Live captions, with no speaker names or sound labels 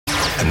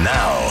And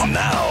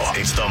now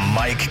it's the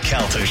Mike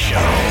Calta Show.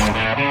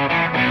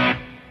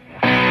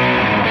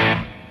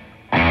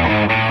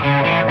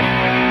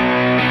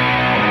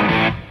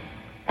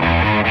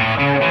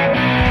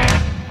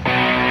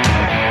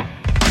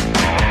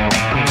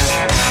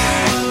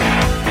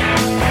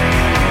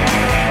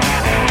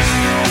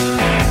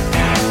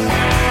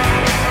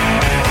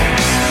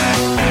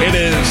 It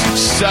is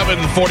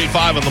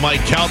 7:45 on the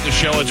Mike Calta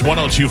Show. It's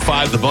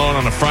 102.5 The Bone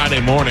on a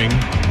Friday morning.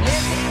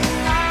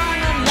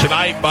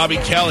 Tonight, Bobby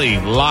Kelly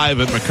live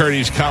at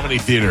McCurdy's Comedy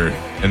Theater.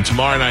 And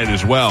tomorrow night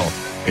as well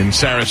in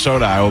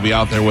Sarasota. I will be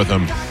out there with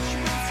him.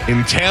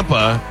 In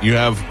Tampa, you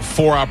have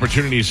 4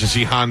 opportunities to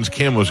see Hans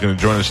Kim, who's going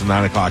to join us in the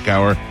 9 o'clock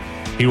hour.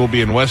 He will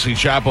be in Wesley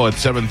Chapel at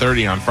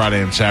 7:30 on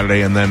Friday and Saturday,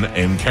 and then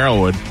in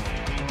Carrollwood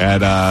at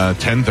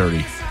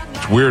 10:30.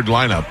 It's a weird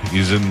lineup.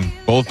 He's in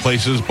both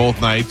places, both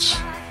nights.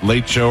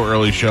 Late show,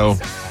 early show.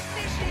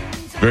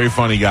 Very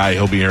funny guy.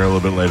 He'll be here a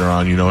little bit later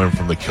on. You know him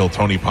from the Kill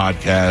Tony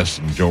podcast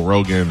and Joe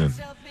Rogan, and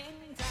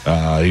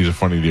he's a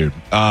funny dude.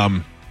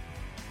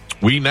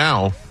 We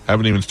now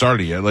haven't even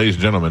started yet. Ladies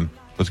and gentlemen,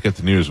 let's get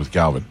the news with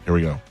Galvin. Here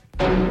we go.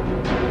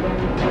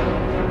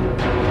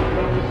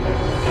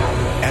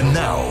 And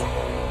now,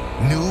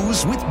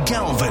 news with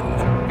Galvin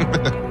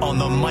on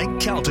the Mike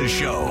Calta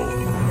Show.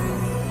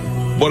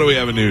 What do we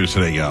have in news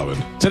today,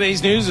 Galvin?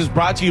 Today's news is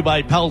brought to you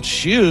by Peltz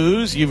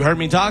Shoes. You've heard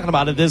me talking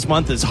about it. This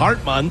month is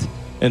Heart Month,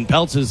 and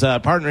Peltz is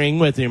partnering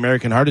with the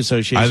American Heart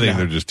Association. I think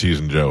they're just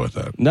teasing Joe with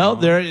that. No,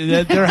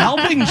 they're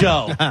helping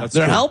Joe.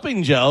 They're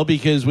helping Joe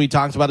because we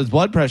talked about his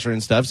blood pressure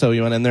and stuff, so he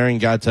went in there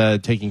and got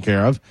taken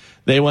care of.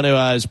 They want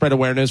to spread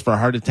awareness for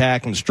heart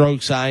attack and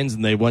stroke signs,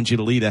 and they want you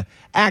to lead an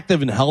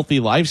active and healthy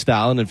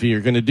lifestyle. And if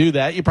you're going to do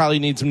that, you probably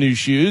need some new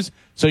shoes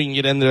so you can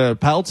get into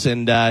Peltz,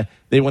 and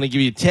they want to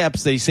give you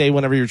tips. They say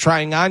whenever you're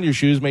trying on your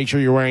shoes, make sure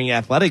you're wearing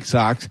athletic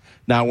socks,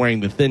 not wearing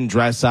the thin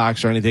dress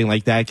socks or anything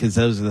like that, because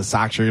those are the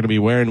socks you're going to be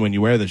wearing when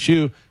you wear the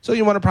shoe. So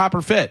you want a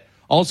proper fit.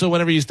 Also,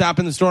 whenever you stop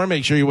in the store,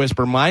 make sure you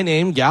whisper my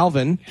name,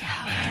 Galvin.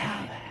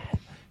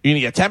 You're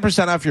going to get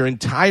 10% off your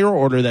entire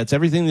order. That's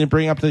everything you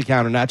bring up to the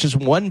counter, not just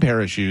one pair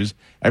of shoes.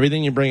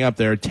 Everything you bring up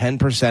there,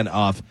 10%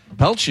 off.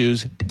 Peltz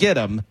Shoes, get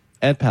them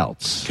at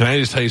Peltz. Can I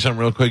just tell you something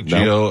real quick,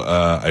 Gio?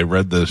 I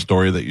read the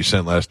story that you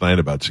sent last night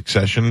about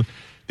Succession,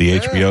 the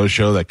HBO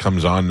show that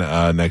comes on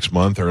next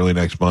month, early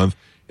next month.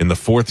 In the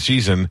 4th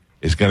season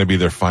is going to be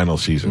their final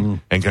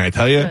season. And can I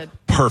tell you? Good.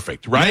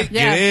 Perfect, right?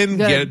 Yeah, get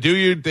in, do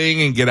your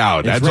thing, and get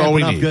out. It's That's all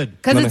we need.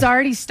 Because it's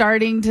already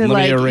starting to, Let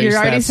like, me erase you're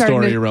already that starting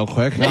story to... real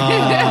quick.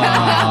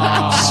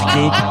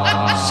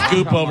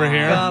 Scoop over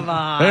here. Come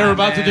on, Hey, we're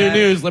about to do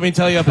news. Let me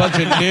tell you a bunch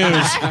of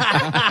news.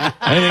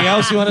 Anything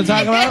else you want to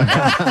talk about?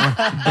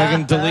 I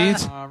can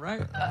delete. All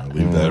right. I'll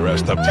leave the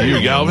rest up to you,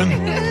 Galvin.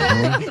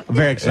 I'm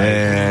very excited.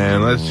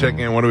 And let's check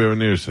in. What do we have in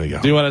news today,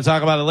 Galvin? Do you want to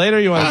talk about it later? Or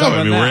you want to talk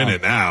about it now? We're in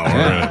it now.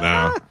 We're in it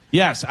now.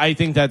 Yes, I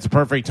think that's a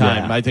perfect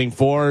time. Yeah. I think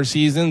 4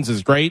 seasons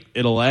is great.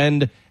 It'll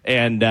end,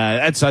 and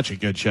that's such a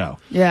good show.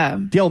 Yeah.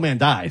 The old man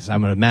dies,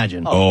 I'm going to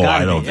imagine. Oh,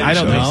 I don't think I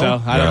don't so. think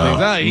so. I don't think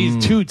so.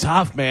 He's too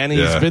tough, man.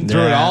 He's been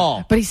through it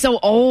all. But he's so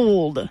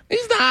old.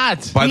 He's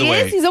not. By the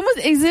way, He's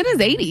in his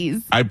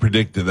 80s. I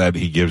predicted that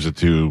he gives it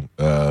to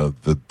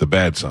the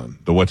bad son.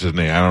 What's his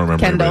name? I don't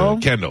remember. Kendall.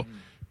 Kendall.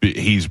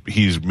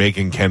 He's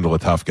making Kendall a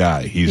tough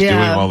guy. He's doing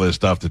all this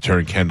stuff to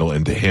turn Kendall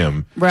into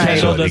him. Right.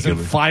 Kendall that he doesn't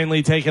can-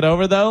 finally take it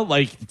over, though?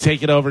 Like,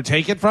 take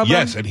it from him?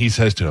 Yes, and he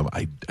says to him,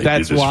 I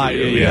That's did this why, for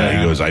you. yeah.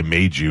 He goes, I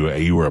made you.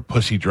 You were a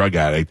pussy drug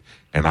addict,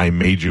 and I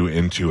made you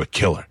into a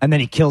killer. And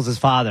then he kills his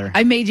father.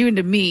 I made you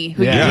into me.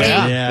 Who Yeah. you hate.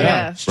 Yeah.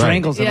 Yeah.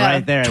 Strangles him Yeah.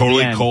 right there. at the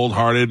Totally end.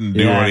 cold-hearted and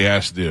do Yeah. what he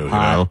has to do, you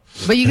know?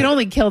 But you can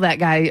only kill that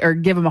guy or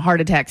give him a heart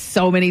attack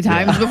so many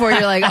times before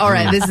you're like, all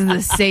right, this is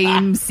the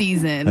same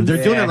season. And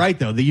they're doing it right,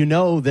 though. You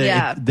know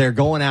that they're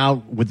going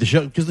out with the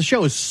show, because the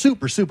show is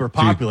super, super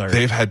popular. Dude,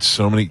 they've had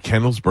so many.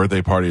 Kendall's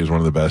birthday party is one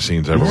of the best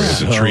scenes ever.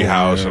 It's a tree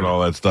house and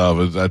all that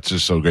stuff. That's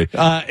just so great.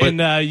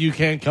 And you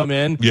can't come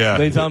in. Yeah.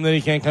 They tell him that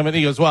he can't come in.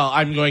 He goes, well,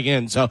 I'm going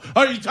in. So,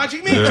 are you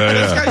touching me?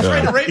 This guy's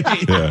trying to rape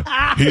me.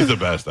 Yeah, he's the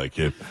best, that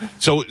kid.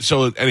 So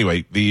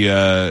anyway,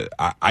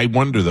 I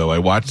wonder though. I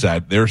watched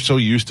that. They're so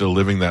used to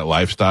living that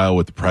lifestyle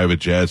with the private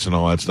jets and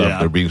all that stuff. Yeah.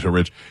 They're being so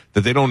rich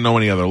that they don't know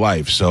any other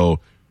life.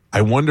 So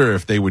I wonder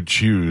if they would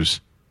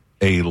choose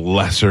a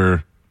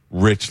lesser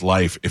rich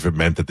life if it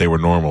meant that they were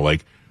normal.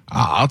 Like,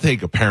 I'll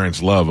take a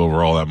parent's love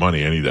over all that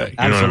money any day.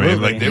 You know what I mean? Absolutely.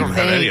 Like, they don't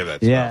have any of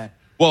that Yeah. stuff.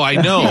 Well, I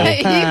know. you think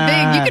you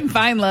can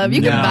find love.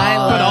 You can buy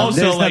love. But also,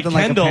 There's like nothing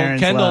like a Kendall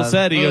parent's love.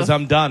 said, he goes,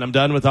 I'm done. I'm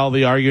done with all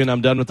the arguing.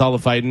 I'm done with all the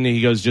fighting.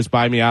 He goes, just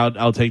buy me out.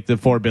 I'll take the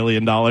 $4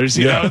 billion. You know? It's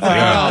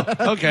like,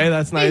 oh, okay,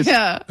 that's nice.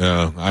 Yeah.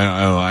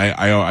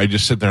 I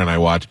just sit there and I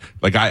watch.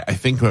 Like, I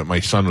think that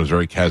my son was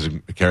very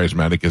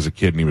charismatic as a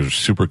kid, and he was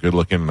super good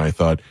looking. And I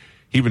thought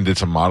he even did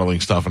some modeling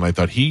stuff, and I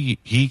thought he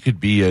could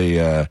be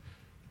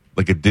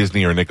like a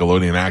Disney or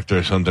Nickelodeon actor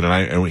or something.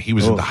 And he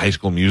was in the High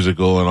School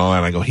Musical and all that.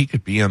 And I go, he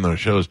could be on those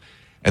shows.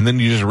 and then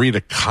you just read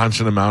a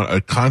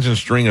constant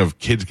string of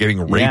kids getting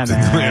raped.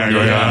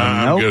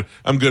 Man.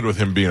 I'm good with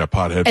him being a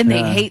pothead. And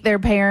they hate their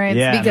parents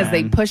because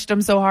they pushed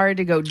them so hard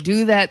to go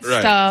do that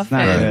stuff.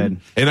 Not good.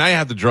 And I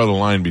have to draw the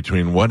line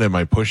between what am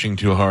I pushing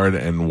too hard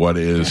and what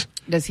is.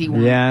 Does he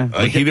want? Yeah.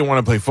 Like, he didn't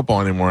want to play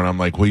football anymore, and I'm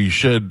like, well, you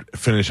should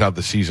finish out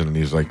the season. And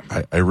he's like,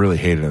 I really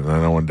hate it, and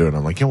I don't want to do it. And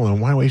I'm like, yeah, well, then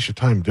why waste your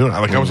time doing it?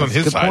 Like, I was on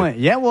his Good side. point.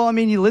 Yeah, well, I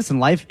mean, you listen,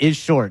 life is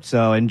short,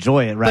 so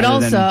enjoy it.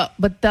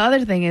 But the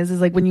other thing is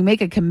like when you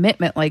make a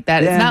commitment like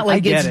that, it's not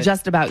like it's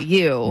just about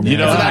you. You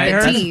know it's what about I the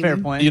heard? That's a team. fair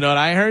point. You know what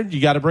I heard?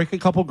 You got to break a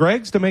couple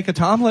Gregs to make a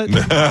Tomlet.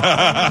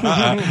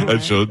 That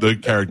show, the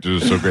character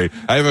is so great.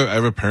 I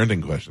have a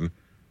parenting question.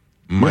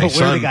 My We're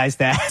son, the guys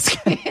to ask.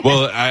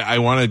 well, I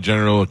want a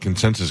general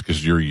consensus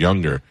because you're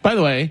younger. By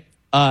the way,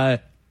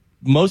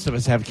 most of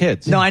us have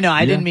kids. No, I know.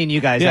 I didn't mean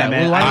you guys. Yeah, I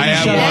meant well, I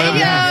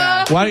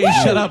have one. Why don't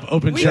you shut up,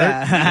 open shirt?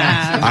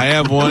 I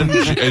have one.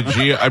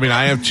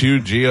 I have two.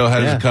 Gio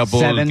has a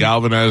couple. 7.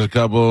 Galvin has a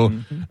couple. Joe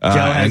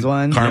has and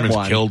one. Carmen's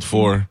One. killed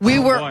 4. We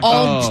were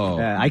all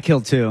Yeah, I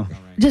killed 2.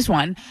 just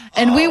one,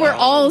 and we were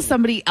all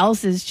somebody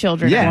else's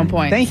children at Yeah, one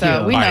point. thank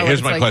so you. we All know right, what here's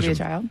it's my like to be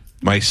question. a child.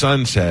 My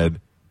son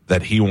said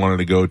that he wanted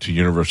to go to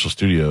Universal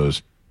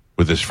Studios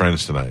with his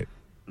friends tonight,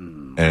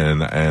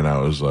 and I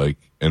was like,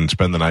 and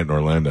spend the night in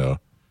Orlando.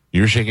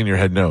 You're shaking your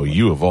head no.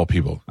 You of all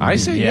people. I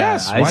say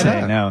yes. I Why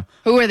say not? no.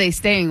 Who are they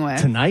staying with?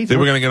 Tonight? They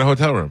were going to get a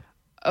hotel room.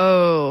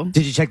 Oh,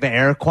 Did you check the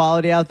air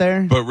quality out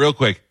there? But real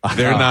quick,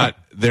 they're not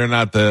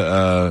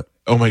the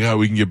oh my god,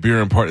 we can get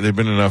beer and party. They've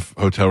been in enough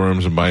hotel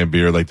rooms and buying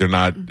beer. Like they're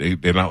not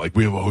like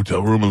we have a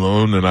hotel room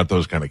alone. They're not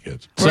those kind of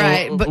kids. So,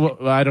 Right,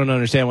 but- I don't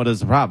understand what is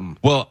the problem.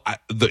 Well,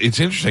 it's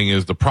interesting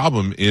is the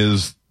problem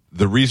is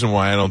the reason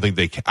why I don't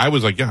think I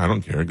was like, yeah, I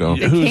don't care. Go.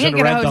 Who's can't going to get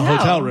a rent the hotel.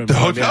 hotel room? The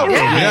hotel room.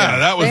 Yeah,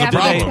 that was They the have to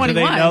be problem. 20. Do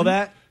they know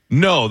that?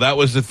 No, that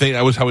was the thing.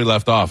 That was how we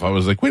left off. I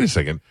was like, wait a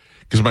second.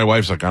 Because my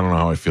wife's like, I don't know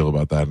how I feel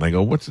about that. And I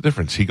go, what's the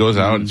difference? He goes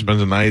out and spends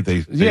the night.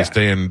 They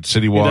stay in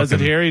City He Walk. does it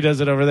here. He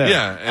does it over there.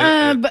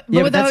 Yeah. but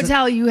Yeah, with but the that's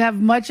hotel, you have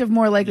much of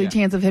more likely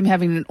chance of him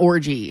having an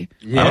orgy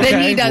than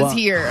Okay. he does Well,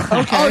 here.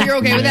 Oh, you're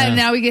okay with that? And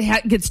now he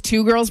gets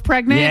 2 girls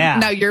pregnant. Yeah.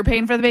 Now you're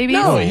paying for the babies.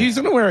 No, he's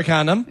going to wear a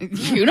condom.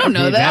 You don't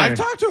know that. I've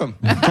talked to him.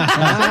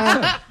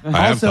 I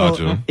have thought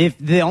to him. If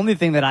the only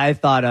thing that I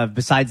thought of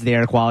besides the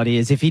air quality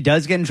is if he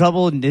does get in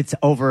trouble, it's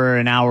over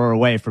an hour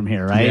away from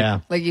here, right? Yeah.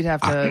 Like you'd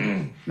have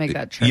to make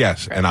that trip.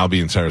 Yes, and I'll be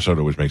in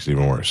Sarasota, which makes it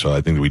even worse. So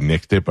I think that we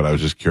nixed it, but I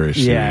was just curious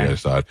to see what you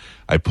guys thought.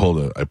 I pulled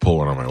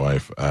one on my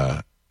wife.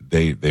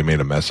 They made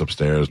a mess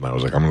upstairs, and I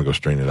was like, I'm going to go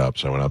straighten it up.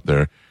 So I went up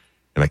there,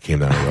 and I came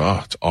down and I go,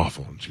 oh, it's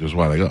awful. And she goes,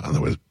 what? I go, oh,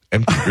 there was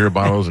empty beer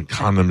bottles and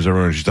condoms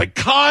everywhere. And she's like,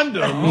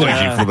 condoms? Like,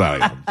 she flipped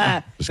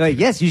out. So,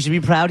 yes, you should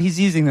be proud he's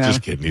using them.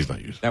 Just kidding. He's not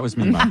using That was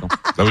me, Michael.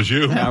 That was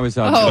you? I was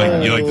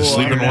Oh. You like to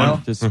sleep in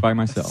one? just by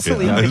myself. Yeah,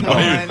 that's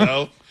by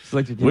yourself. Just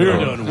like to do We were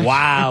that. doing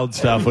wild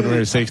stuff when we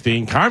were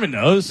 16. Carmen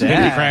knows. Baby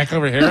crack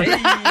over here.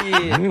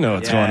 You know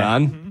what's going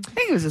on. I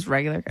think it was just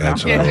regular.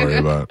 That's what I worry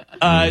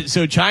about.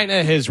 So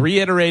China has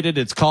reiterated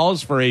its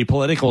calls for a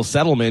political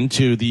settlement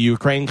to the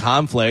Ukraine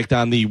conflict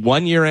on the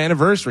 1-year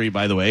anniversary,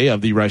 by the way,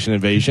 of the Russian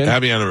invasion.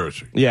 Happy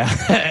anniversary. Yeah,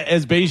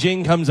 as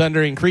Beijing comes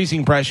under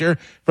increasing pressure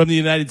from the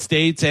United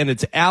States and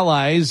its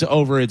allies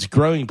over its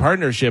growing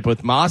partnership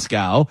with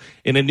Moscow.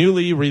 In a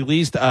newly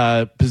released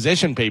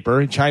position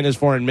paper, China's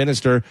foreign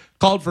minister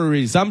called for a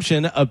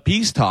resumption of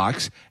peace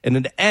talks and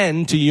an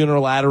end to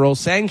unilateral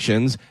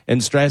sanctions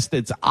and stressed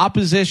its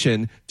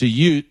opposition to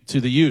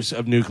the use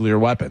of nuclear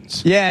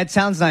weapons. Yeah, it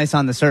sounds nice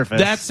on the surface.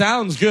 That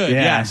sounds good.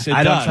 Yeah, Yes, it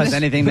I don't does. trust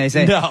anything they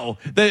say. No,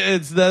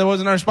 that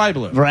wasn't our spy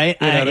balloon. Right?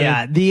 You know what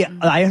I mean? Yeah.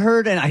 I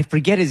heard, and I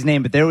forget his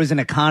name, but there was an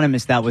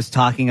economist that was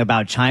talking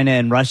about China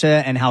and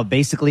Russia and how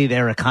basically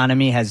their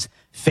economy has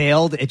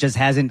failed. It just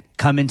hasn't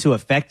come into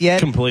effect yet.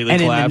 Completely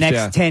and collapsed, in the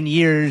yeah. next 10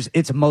 years,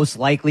 it's most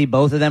likely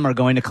both of them are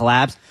going to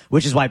collapse,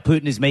 which is why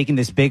Putin is making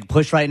this big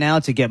push right now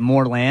to get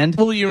more land.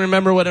 Well, you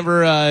remember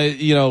whenever,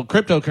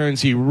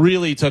 cryptocurrency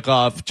really took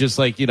off just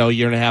like, a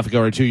year and a half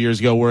ago or 2 years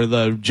ago where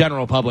the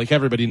general public,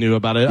 everybody knew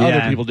about it. Yeah.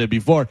 Other people did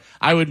before.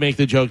 I would make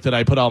the joke that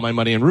I put all my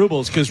money in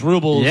rubles because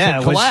rubles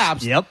had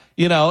collapsed. Yep.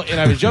 And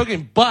I was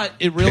joking, but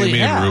it really Pay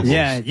me in has. rubles.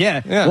 Yeah.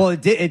 Yeah. Well,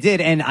 it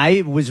did. And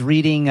I was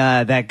reading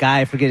that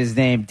guy, I forget his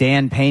name,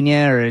 Dan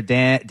Pena or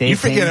Dave You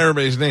forget Pena.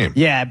 everybody's name.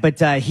 Yeah, but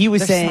he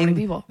was There's so many saying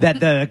people. that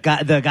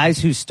the guys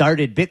who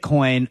started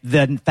Bitcoin,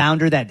 the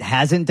founder that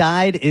hasn't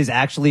died is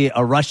actually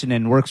a Russian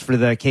and works for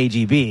the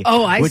KGB.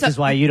 Oh, which is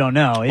why you don't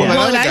know. Well, Yeah. that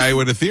Well, other that's- guy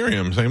with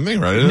Ethereum, same thing,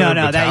 right? no,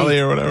 Vitaly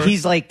or whatever.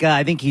 he's like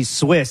I think he's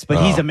Swiss,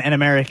 but he's an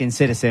American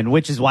citizen,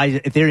 which is why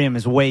Ethereum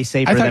is way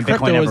safer I than thought Bitcoin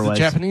crypto ever was the was.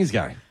 Japanese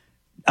guy.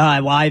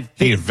 Well, I think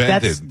He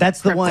invented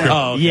that's the one.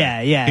 Oh, okay.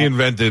 Yeah. He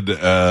invented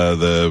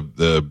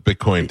the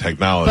Bitcoin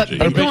technology.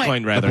 But Or Bitcoin-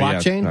 Bitcoin, rather. The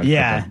blockchain?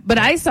 Yeah. But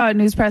I saw a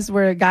news press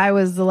where a guy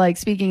was like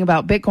speaking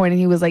about Bitcoin, and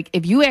he was like,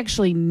 if you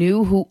actually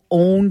knew who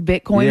owned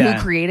Bitcoin, Yeah.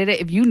 who created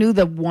it, if you knew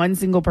the one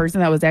single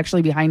person that was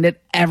actually behind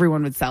it,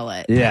 everyone would sell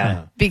it.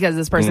 Yeah. Because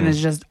this person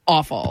is just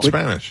awful.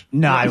 Spanish.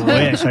 No, I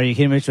wish. Are you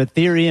kidding me?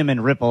 Ethereum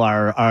and Ripple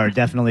are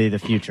definitely the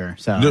future.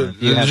 So No,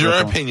 if you this have is your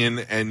Ripple- opinion,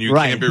 and you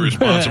Right. can't be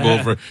responsible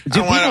for. Do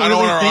people I don't really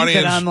want our think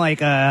audience. that I'm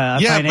like a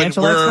Yeah, but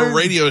financial we're expert? a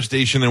radio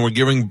station, and we're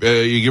giving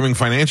you're giving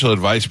financial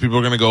advice. People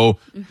are going to go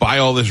buy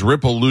all this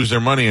Ripple, lose their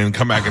money, and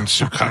come back and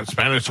sue. God,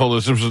 Spanish told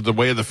us this was the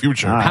way of the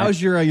future.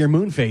 How's your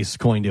Moonface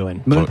coin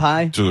doing? Moon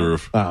pie? To the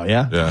roof. Oh,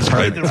 yeah? Yeah,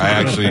 I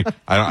actually,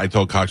 I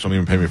told Cox don't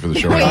even pay me for the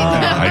show.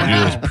 I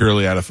do this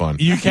purely out of fun.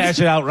 You cash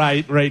it out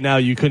right now.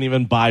 You couldn't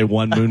even buy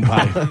one moon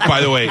pie.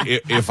 By the way,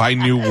 if I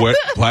knew what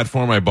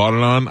platform I bought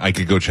it on, I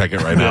could go check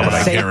it right now, but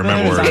I can't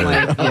remember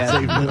where it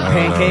is.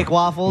 Pancake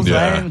waffles,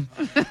 Yeah.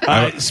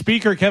 right?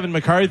 Speaker Kevin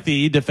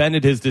McCarthy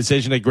defended his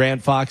decision to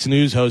grant Fox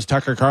News host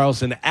Tucker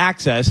Carlson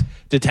access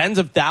to tens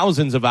of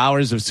thousands of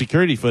hours of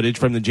security footage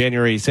from the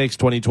January 6,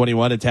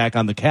 2021 attack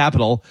on the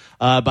Capitol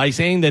by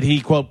saying that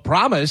he, quote,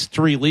 promised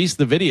to release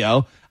the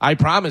video. I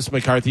promised,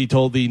 McCarthy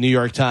told the New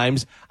York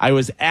Times. I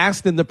was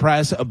asked in the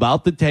press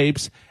about the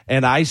tapes,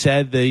 and I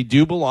said they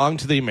do belong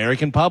to the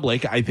American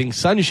public. I think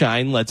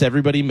sunshine lets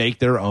everybody make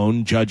their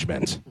own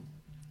judgment.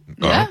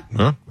 Yeah.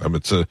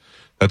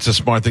 That's a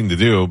smart thing to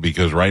do,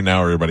 because right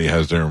now everybody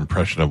has their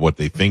impression of what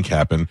they think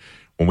happened.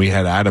 When we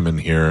had Adam in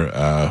here,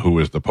 who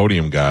was the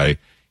podium guy,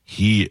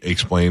 he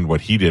explained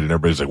what he did, and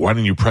everybody's like, why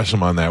didn't you press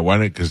him on that? Why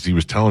didn't? Because he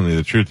was telling me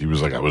the truth. He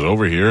was like, I was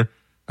over here.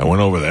 I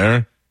went over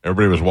there.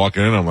 Everybody was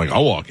walking in. I'm like,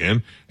 I'll walk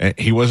in. And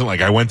he wasn't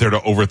like, I went there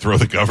to overthrow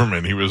the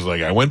government. He was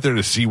like, I went there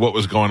to see what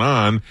was going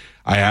on.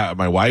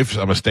 My wife,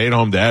 I'm a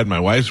stay-at-home dad. My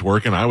wife's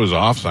working. I was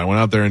off. So I went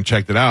out there and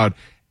checked it out.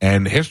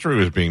 And history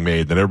was being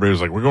made that everybody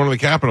was like, we're going to the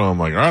Capitol. I'm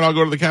like, all right, I'll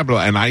go to the Capitol.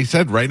 And I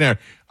said right there,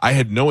 I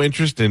had no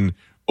interest in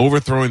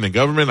overthrowing the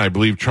government. I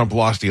believe Trump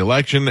lost the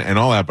election and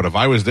all that. But if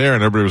I was there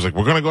and everybody was like,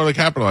 we're going to go to the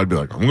Capitol, I'd be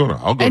like,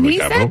 I'll go And to he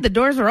the Capitol. said the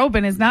doors were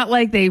open. It's not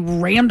like they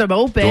rammed them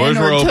open Doors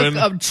or were took open.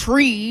 a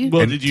tree.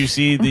 Well, did you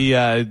see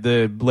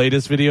the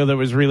latest video that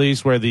was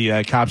released where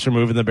the cops are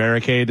moving the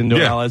barricade and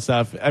doing Yeah. all that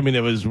stuff? I mean,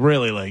 it was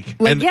really like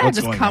yeah, what's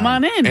just going come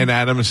on in. And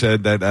Adam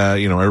said that,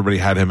 everybody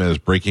had him as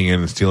breaking in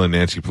and stealing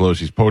Nancy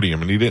Pelosi's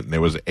podium, and he didn't. There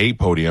was a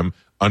podium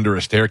under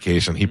a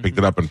staircase, and he picked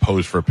it up and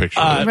posed for a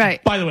picture of it.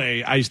 Right. By the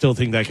way, I still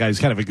think that guy's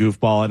kind of a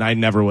goofball, and I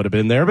never would have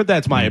been there, but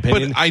that's my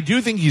opinion. But I do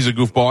think he's a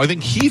goofball. I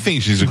think he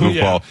thinks he's a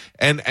goofball.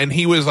 Yeah. And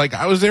he was like,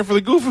 I was there for the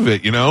goof of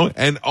it,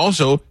 And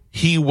also,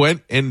 he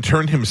went and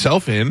turned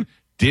himself in,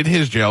 did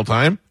his jail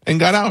time, and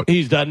got out.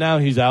 He's done now.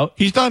 He's out.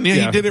 He's done. Yeah,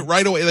 Yeah. he did it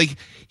right away. Like,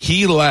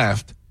 he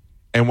left,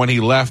 and when he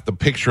left, the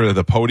picture of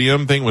the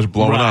podium thing was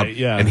blowing Right, up.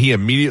 yeah. And he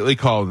immediately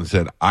called and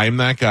said, I'm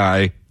that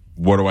guy.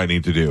 What do I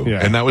need to do?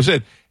 Yeah. And that was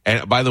it.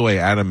 And by the way,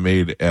 Adam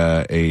made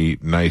a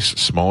nice,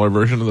 smaller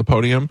version of the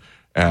podium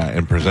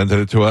and presented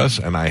it to us,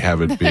 and I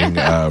have it being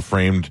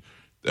framed.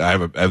 I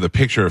have the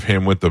picture of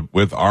him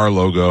with our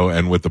logo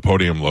and with the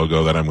podium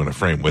logo that I'm going to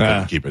frame with it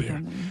and keep it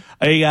here.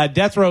 A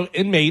death row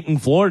inmate in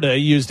Florida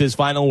used his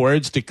final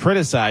words to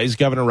criticize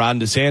Governor Ron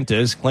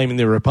DeSantis, claiming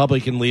the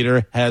Republican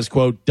leader has,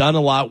 quote, done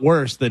a lot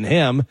worse than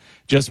him.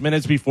 Just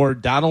minutes before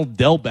Donald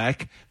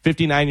Delbeck,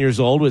 59 years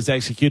old, was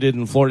executed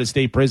in Florida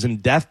State Prison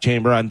death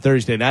chamber on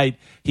Thursday night.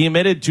 He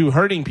admitted to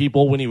hurting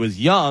people when he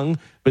was young,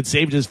 but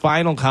saved his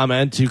final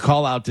comment to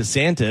call out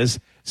DeSantis,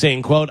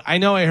 saying, quote, I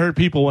know I hurt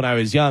people when I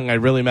was young. I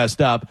really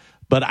messed up,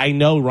 but I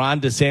know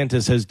Ron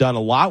DeSantis has done a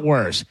lot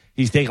worse.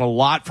 He's taken a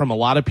lot from a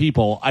lot of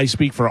people. I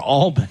speak for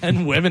all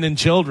men, women, and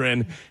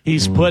children.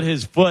 He's put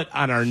his foot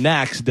on our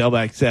necks,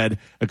 Delbeck said,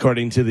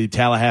 according to the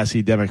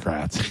Tallahassee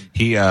Democrats.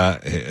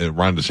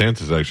 Ron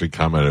DeSantis actually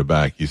commented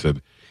back. He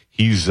said,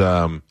 he's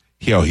dead.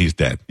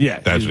 Yeah,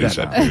 That's he's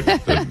what dead. he said.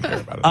 He doesn't care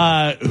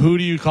about it. Who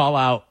do you call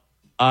out?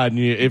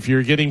 If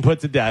you're getting put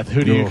to death,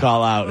 who do you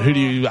call out?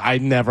 I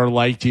never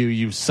liked you,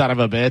 you son of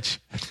a bitch.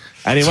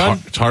 Anyone?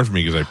 It's hard for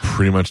me because I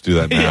pretty much do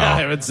that now. Yeah,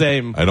 I would say.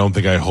 I don't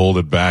think I hold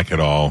it back at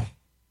all.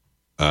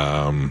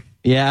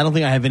 Yeah, I don't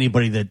think I have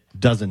anybody that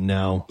doesn't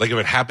know. Like if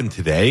it happened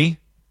today,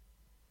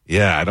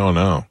 yeah, I don't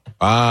know.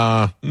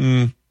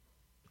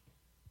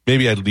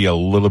 Maybe I'd be a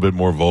little bit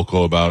more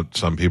vocal about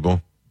some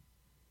people.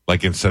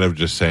 Like instead of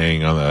just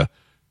saying on the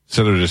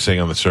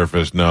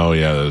surface, no,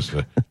 yeah,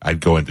 I'd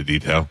go into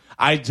detail.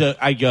 I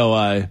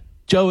go,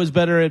 Joe is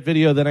better at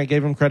video than I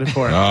gave him credit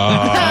for. No. Or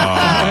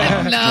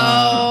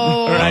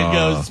I'd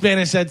go,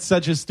 Spanish had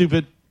such a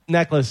stupid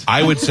necklace.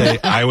 I would say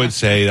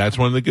that's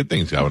one of the good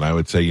things, Galvin. I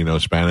would say,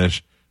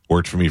 Spanish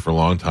worked for me for a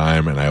long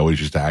time, and I always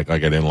used to act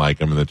like I didn't like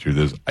him, and the truth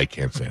is, I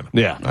can't stand him.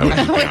 Yeah.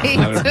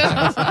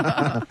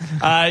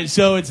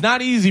 So it's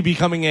not easy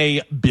becoming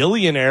a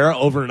billionaire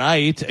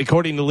overnight.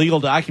 According to legal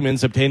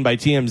documents obtained by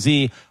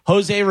TMZ,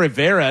 Jose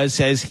Rivera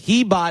says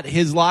he bought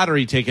his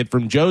lottery ticket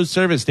from Joe's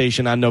service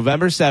station on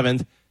November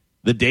 7th,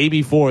 the day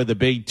before the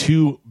big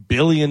 $2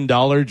 billion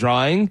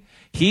drawing.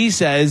 He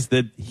says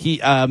that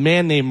a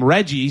man named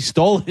Reggie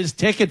stole his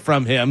ticket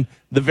from him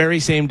the very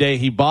same day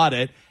he bought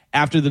it.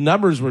 After the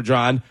numbers were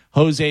drawn,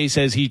 Jose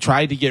says he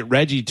tried to get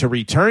Reggie to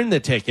return the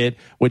ticket,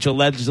 which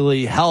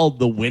allegedly held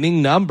the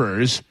winning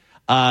numbers,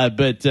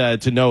 but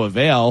to no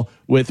avail,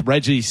 with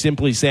Reggie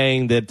simply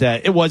saying that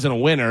it wasn't a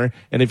winner,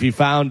 and if he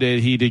found it,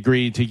 he'd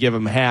agree to give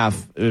him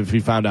half if he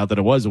found out that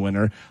it was a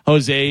winner.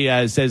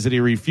 Jose says that he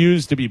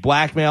refused to be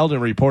blackmailed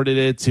and reported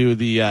it to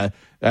the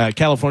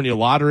California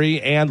Lottery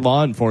and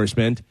law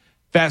enforcement.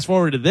 Fast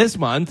forward to this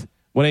month,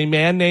 when a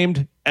man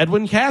named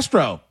Edwin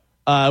Castro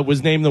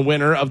was named the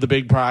winner of the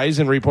big prize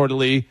and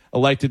reportedly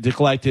elected to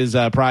collect his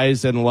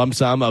prize in a lump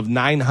sum of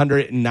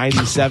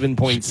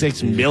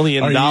 $997.6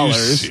 million. Are you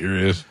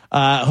serious?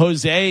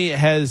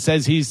 Jose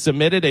says he's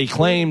submitted a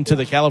claim to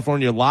the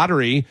California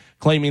Lottery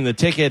claiming the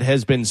ticket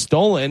has been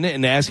stolen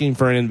and asking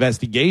for an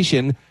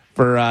investigation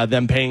for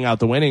them paying out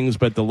the winnings,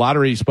 but the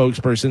lottery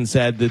spokesperson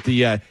said that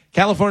the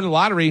California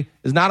Lottery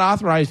is not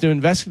authorized to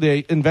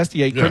investigate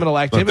criminal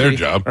activity their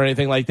job. or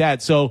anything like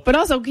that. So, But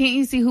also, can't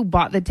you see who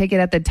bought the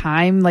ticket at the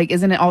time? Like,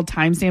 isn't it all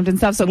time stamped and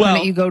stuff? So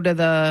couldn't you go to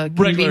the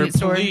regular convenience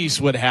store?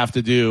 police would have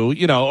to do,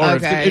 or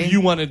Okay. if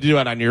you wanted to do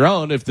it on your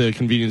own, if the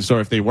convenience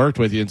store, if they worked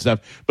with you and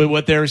stuff. But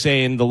what they're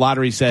saying, the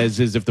lottery says,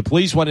 is if the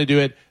police want to do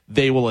it,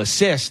 they will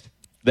assist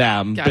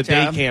them, but they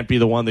Gotcha. can't be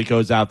the one that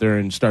goes out there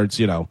and starts,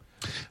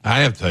 I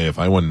have to tell you, if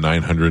I won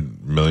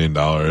 $900 million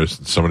and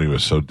somebody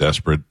was so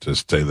desperate to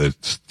say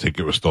that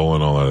ticket was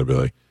stolen, all that, I'd be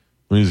like,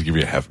 let me just give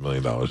you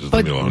 $500,000. Just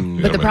leave me alone.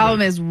 But the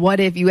problem is, what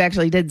if you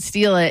actually did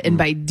steal it, and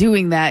by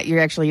doing that, you're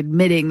actually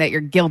admitting that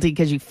you're guilty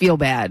because you feel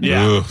bad?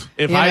 Yeah. Ugh.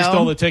 If You I know?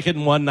 stole the ticket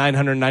and won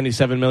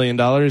 $997 million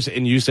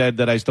and you said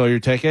that I stole your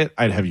ticket,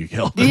 I'd have you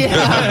killed.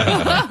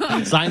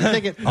 Yeah. Sign the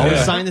ticket.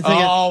 Always sign the ticket.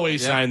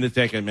 Always sign the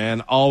ticket,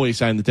 man. Always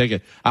sign the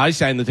ticket. I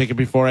signed the ticket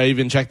before I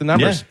even checked the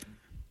numbers.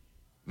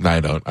 No, I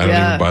don't. I don't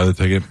Yeah. even buy the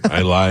ticket.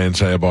 I lie and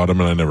say I bought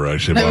them, and I never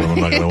actually bought them. I'm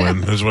not going to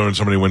win. This is when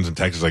somebody wins in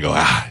Texas, I go,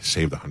 I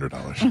saved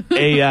 $100.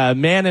 A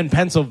man in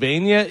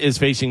Pennsylvania is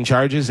facing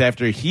charges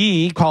after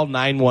he called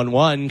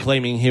 911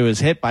 claiming he was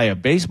hit by a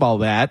baseball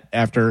bat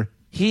after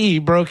he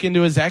broke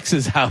into his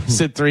ex's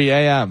house at 3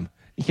 a.m.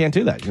 You can't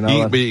do that.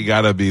 But you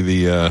got to be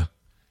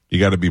you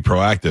got to be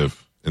proactive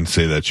and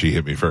say that she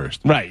hit me first.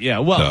 Right, yeah.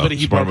 Well, So, but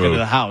he smart broke into move.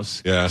 the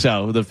house. Yeah.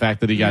 So the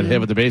fact that he got hit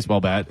with the baseball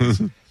bat is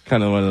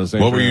kind of one of those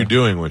things. What were where- you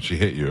doing when she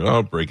hit you?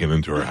 Oh, breaking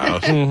into her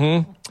house.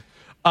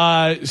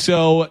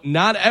 So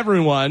not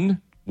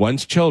everyone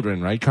wants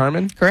children, right,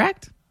 Carmen?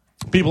 Correct.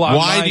 People Why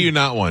online- do you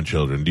not want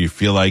children? Do you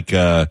feel like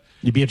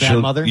You'd be a bad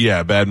mother?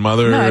 Yeah, bad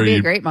mother. No, I'd or be a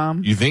you- great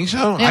mom. You think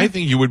so? Yeah. I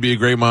think you would be a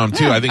great mom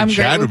too. Yeah, I think I'm great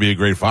Chad with- would be a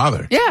great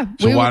father. Yeah,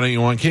 So we- why don't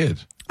you want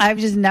kids? I've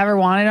just never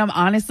wanted them.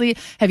 Honestly,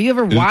 have you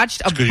ever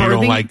watched a Because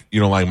birthing? you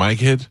don't like my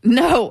kids?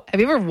 No.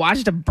 Have you ever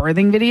watched a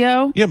birthing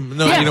video? Yeah,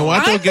 no. You know what?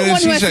 I'm They'll the get a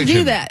one who has to C-section.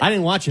 do that. I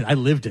didn't watch it. I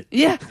lived it.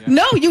 Yeah.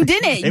 No, you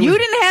didn't. You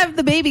didn't have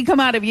the baby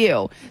come out of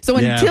you. So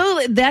Yeah.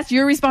 until that's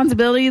your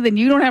responsibility, then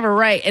you don't have a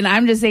right. And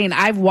I'm just saying,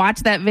 I've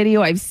watched that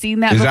video. I've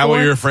seen that Is that what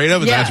before. you're afraid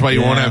of? And Yeah. that's why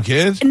you won't have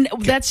kids? And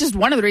that's just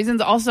one of the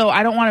reasons. Also,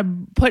 I don't want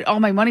to put all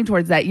my money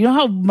towards that. You know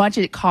how much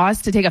it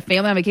costs to take a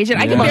family on vacation?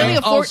 I can barely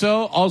afford.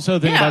 Also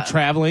think Yeah. about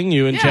traveling.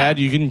 You and Yeah. Chad,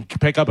 you can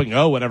pick up and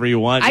go whenever you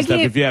want. I And stuff.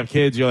 can't- If you have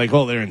kids, you're like,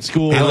 oh, they're in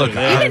school. Hey, look,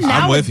 they're there. Even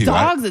now I'm with with you.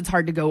 dogs, it's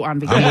hard to go on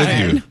vacation. I'm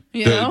with you.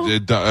 You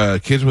know?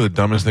 Kids were the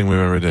dumbest thing we've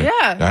ever did.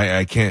 Yeah.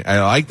 I can't.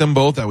 I like them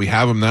both that we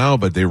have them now,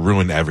 but they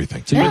ruined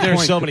everything. But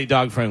there's so many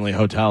dog-friendly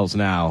hotels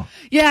now.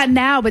 Yeah,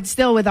 now, but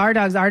still with our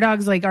dogs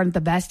like aren't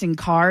the best in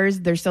cars.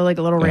 They're still like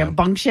a little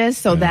rambunctious.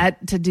 So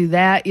that to do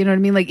that, you know what I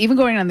mean? Like even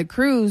going on the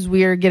cruise,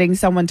 we are getting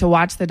someone to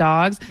watch the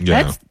dogs.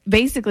 Yeah. That's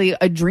basically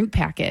a drink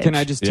package. Can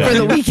I just for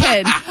the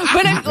weekend?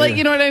 But I'm, like,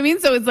 you know what I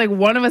mean? So it's like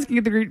one of us can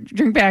get the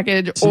drink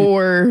package,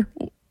 or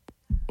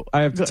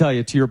I have to tell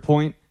you, to your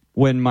point,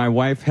 when my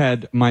wife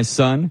had my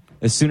son,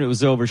 as soon as it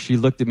was over, she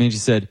looked at me and she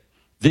said,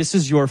 "This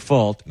is your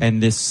fault,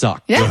 and this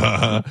sucked."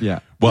 yeah. Yeah.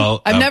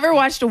 Well, I've never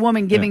watched a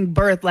woman giving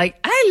birth like,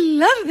 I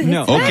love this.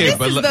 No. Okay, this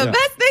but is let- the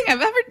best thing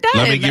I've ever done.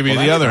 let me give you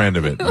the other end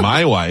of it.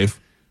 My wife,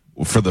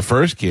 for the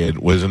first kid,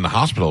 was in the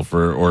hospital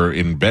or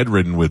in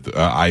bedridden with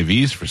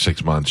IVs for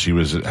 6 months. She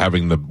was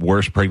having the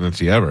worst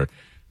pregnancy ever.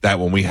 That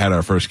when we had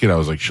our first kid, I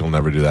was like, she'll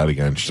never do that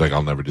again. She's like,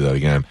 I'll never do that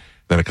again.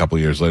 Then a couple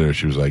of years later,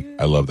 she was like,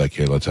 I love that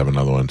kid. Let's have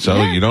another one. So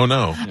you don't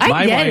know. I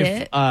My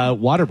get wife, it.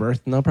 water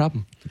birth, no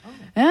problem.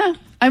 Yeah.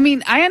 I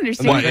mean, I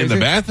understand. What, in the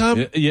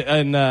bathtub? Yeah,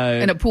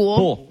 In a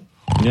pool?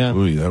 Yeah.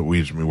 Ooh, that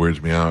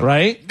weirds me out.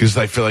 Right? Because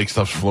I feel like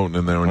stuff's floating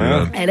in there when you're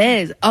done. It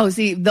is. Oh,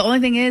 see, the only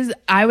thing is,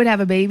 I would have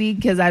a baby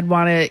because I'd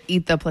want to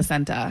eat the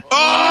placenta. Oh,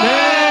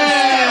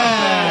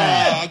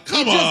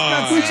 come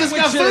on. We just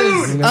got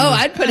food. Oh,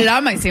 I'd put it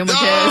on my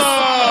sandwiches.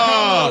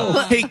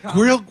 Oh! Hey,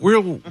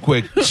 real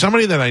quick.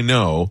 Somebody that I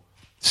know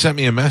sent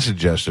me a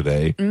message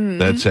yesterday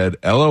that said,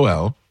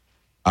 LOL,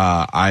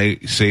 I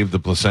saved the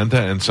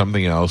placenta and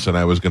something else, and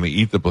I was going to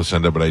eat the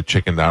placenta, but I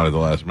chickened out at the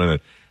last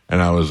minute.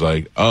 And I was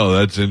like, oh,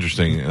 that's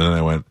interesting. And then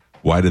I went,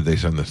 why did they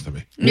send this to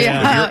me?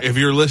 Yeah. If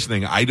you're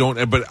listening, I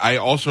don't. But I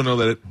also know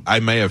that I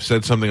may have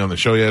said something on the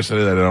show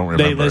yesterday that I don't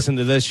remember. They listen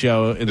to this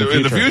show in the future.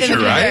 In the future,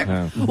 right?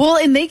 Yeah. Well,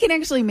 and they can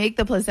actually make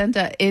the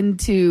placenta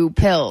into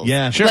pills.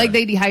 Yeah, sure. Like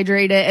they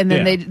dehydrate it, and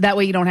then Yeah. that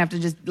way you don't have to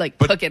just like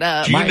cook it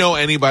up. Do you know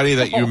anybody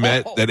that you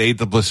met that ate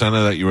the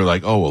placenta that you were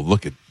like, oh well,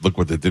 look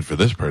what they did for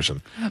this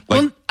person? Like,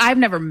 Well, I've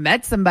never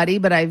met somebody,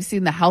 but I've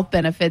seen the health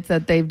benefits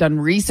that they've done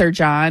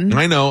research on.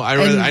 I know,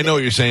 I know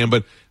what you're saying,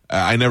 but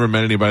I never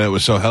met anybody that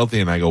was so healthy.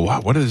 And I go,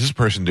 wow, what does this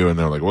person do? And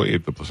they're like, well, you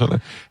ate the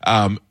placenta.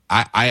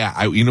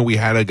 We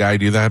had a guy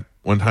do that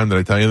one time. Did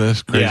I tell you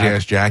this? Crazy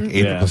ass Jack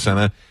ate the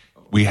placenta.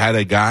 We had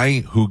a guy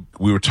who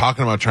we were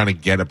talking about trying to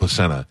get a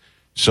placenta.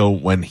 So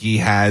when he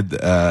had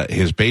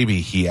his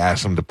baby, he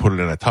asked them to put it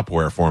in a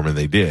Tupperware for him, and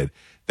they did.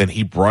 Then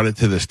he brought it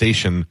to the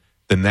station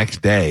the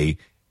next day,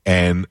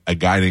 and a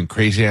guy named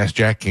Crazy Ass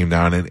Jack came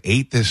down and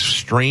ate this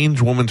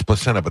strange woman's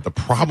placenta. But the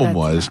problem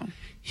was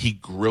he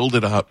grilled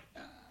it up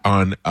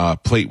on a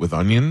plate with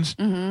onions,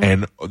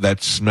 and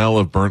that smell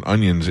of burnt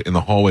onions in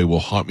the hallway will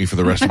haunt me for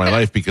the rest of my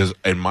life, because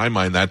in my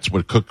mind, that's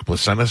what cooked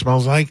placenta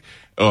smells like.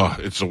 Oh,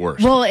 it's the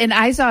worst. Well, and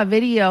I saw a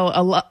video.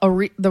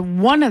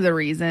 One of the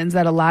reasons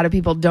that a lot of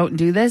people don't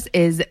do this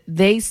is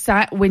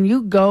when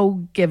you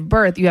go give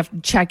birth, you have to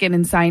check in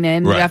and sign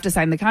in. Right. You have to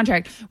sign the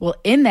contract. Well,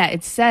 in that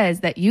it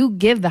says that you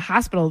give the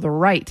hospital the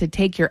right to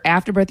take your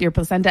afterbirth, your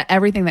placenta,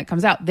 everything that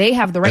comes out. They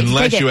have the right to take it.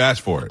 Unless you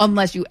ask for it.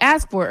 Unless you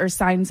ask for it or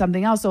sign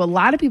something else. So a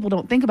lot of people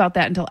don't think about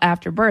that until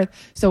after birth.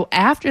 So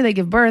after they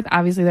give birth,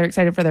 obviously they're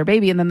excited for their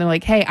baby, and then they're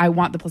like, hey, I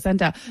want the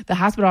placenta. The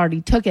hospital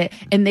already took it,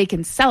 and they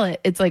can sell it.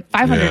 It's like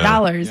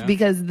 $500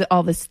 because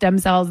all the stem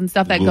cells and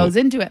stuff that goes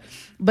into it.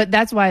 But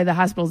that's why the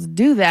hospitals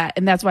do that,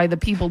 and that's why the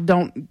people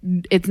don't.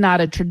 It's not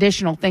a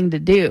traditional thing to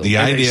do. The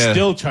And idea they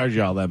still charge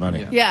you all that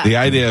money. Yeah. The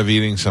idea of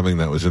eating something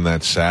that was in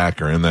that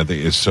sack or in that thing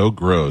is so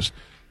gross.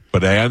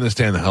 But I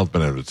understand the health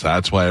benefits.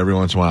 That's why every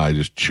once in a while I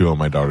just chew on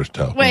my daughter's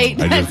toe. Wait,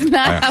 that's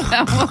not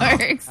how that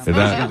works. It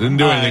didn't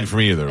do anything for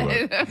me either.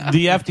 But.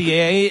 The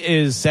FDA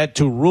is set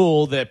to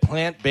rule that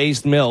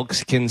plant-based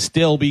milks can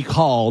still be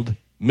called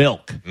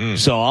milk.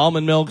 So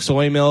almond milk,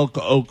 soy milk,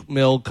 oat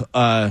milk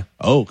are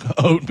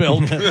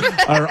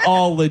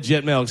all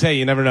legit milks. Hey,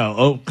 you never know.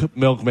 Oat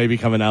milk may be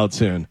coming out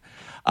soon.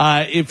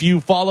 If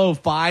you follow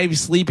 5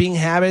 sleeping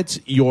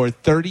habits, you're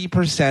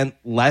 30%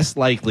 less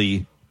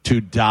likely to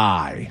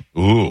die.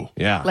 Ooh.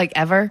 Yeah. Like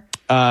ever?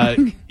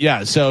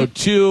 Yeah. So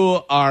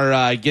 2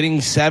 are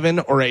getting 7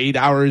 or 8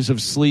 hours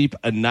of sleep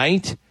a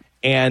night,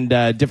 and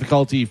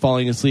difficulty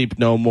falling asleep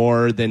no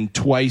more than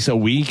twice a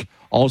week.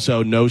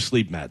 Also, no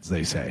sleep meds,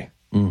 they say.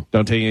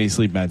 Don't take any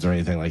sleep meds or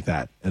anything like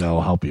that, and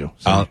it'll help you.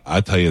 So.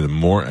 I'll tell you, the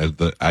more as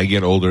I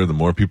get older, the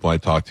more people I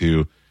talk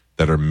to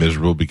that are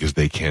miserable because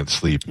they can't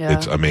sleep. Yeah.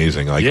 It's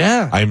amazing. Like,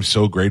 I'm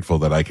so grateful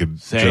that I could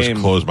just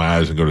close my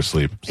eyes and go to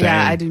sleep.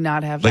 Yeah, I do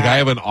not have Like, that. I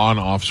have an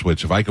on-off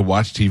switch. If I could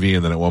watch TV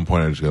and then at one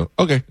point I just go,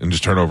 okay, and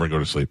just turn over and go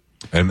to sleep.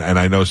 And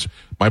I know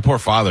my poor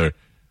father,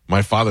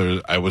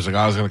 I was like,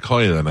 I was going to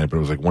call you that night, but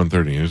it was like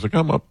 1:30. He was like,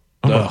 I'm up.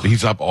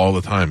 He's up all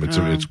the time.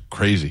 It's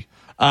crazy.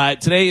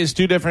 Today is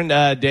 2 different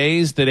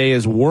days. Today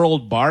is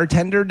World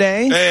Bartender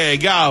Day. Hey,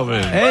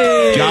 Galvin.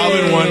 Hey.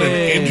 Galvin won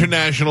an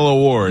international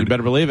award. You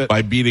better believe it.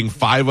 By beating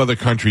 5 other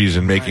countries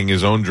and making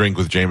his own drink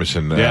with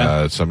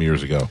Jameson some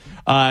years ago.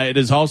 It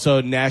is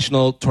also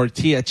National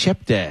Tortilla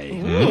Chip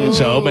Day.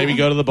 So maybe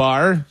go to the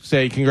bar,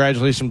 say,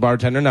 congratulations,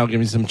 bartender. Now give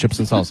me some chips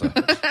and salsa.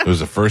 It was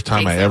the first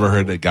time I ever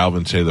heard that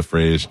Galvin say the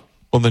phrase,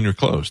 well, then you're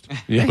closed.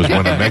 It was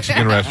when a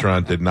Mexican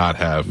restaurant did not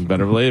have. You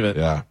better believe it.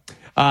 Yeah.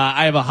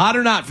 I have a hot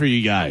or not for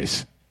you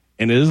guys,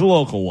 and it is a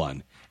local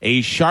one.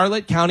 A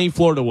Charlotte County,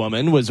 Florida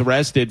woman was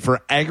arrested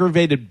for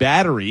aggravated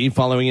battery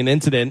following an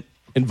incident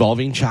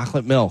involving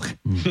chocolate milk.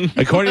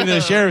 According to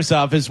the sheriff's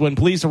office, when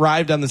police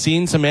arrived on the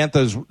scene,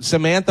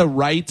 Samantha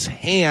Wright's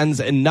hands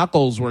and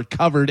knuckles were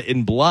covered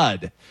in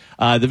blood.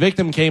 The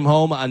victim came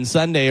home on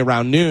Sunday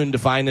around noon to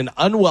find an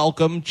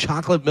unwelcome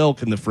chocolate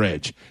milk in the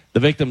fridge. The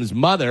victim's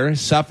mother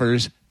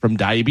suffers from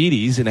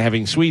diabetes, and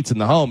having sweets in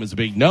the home is a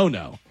big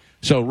no-no.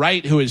 So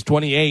Wright, who is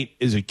 28,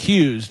 is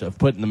accused of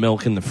putting the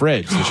milk in the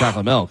fridge, the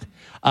chocolate milk.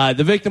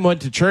 The victim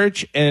went to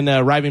church, and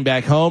arriving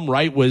back home,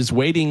 Wright was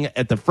waiting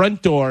at the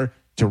front door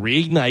to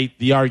reignite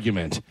the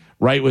argument.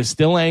 Wright was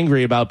still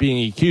angry about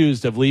being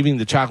accused of leaving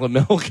the chocolate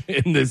milk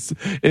in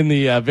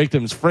the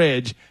victim's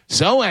fridge.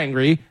 So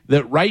angry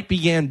that Wright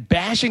began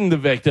bashing the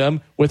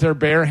victim with her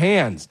bare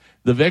hands.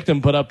 The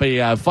victim put up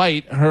a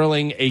fight,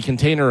 hurling a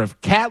container of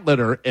cat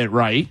litter at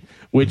Wright,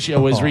 which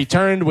was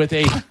returned with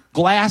a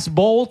glass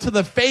bowl to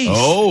the face.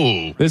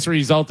 Oh. This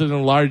resulted in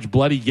a large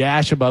bloody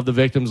gash above the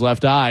victim's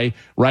left eye.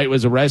 Wright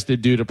was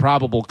arrested due to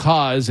probable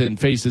cause and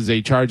faces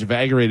a charge of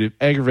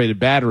aggravated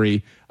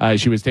battery.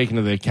 She was taken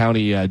to the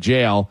county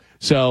jail.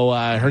 So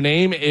her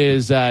name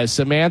is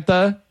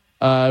Samantha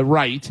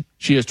Wright.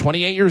 She is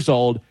 28 years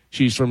old.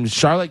 She's from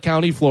Charlotte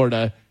County,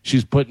 Florida.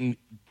 She's putting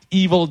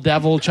evil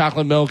devil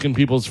chocolate milk in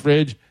people's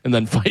fridge and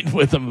then fighting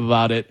with them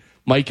about it.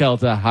 Mike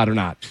Kelta, hot or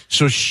not?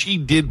 So she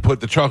did put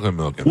the chocolate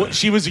milk in there. What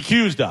she was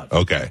accused of.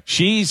 Okay.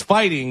 She's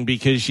fighting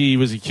because she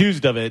was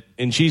accused of it,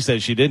 and she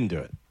says she didn't do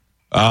it.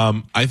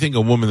 I think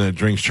a woman that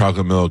drinks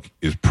chocolate milk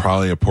is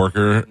probably a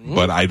porker,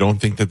 but I don't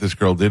think that this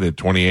girl did it.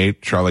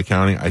 28, Charlotte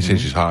County. I say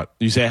she's hot.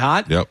 You say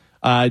hot? Yep.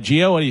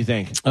 Gio, what do you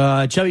think?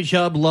 Chubby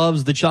Chub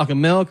loves the chocolate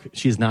milk.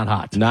 She's not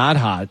hot. Not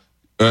hot.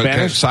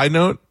 Spanish? Side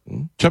note,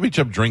 Chubby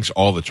Chub drinks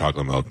all the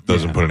chocolate milk.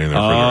 Doesn't put it in their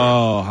refrigerator.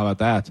 Oh, how about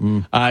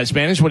that?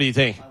 Spanish, what do you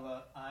think? I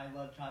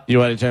love chocolate. You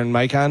want to turn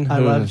Mike on? I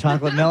love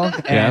chocolate milk,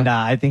 and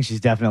Yeah. I think she's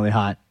definitely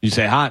hot. You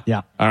say hot?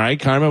 Yeah. All right,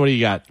 Carmen, what do you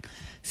got?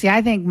 See,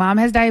 I think mom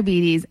has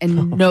diabetes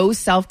and no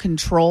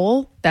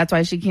self-control. That's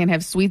why she can't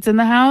have sweets in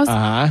the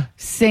house.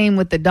 Same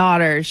with the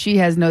daughter. She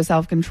has no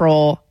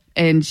self-control,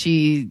 and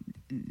she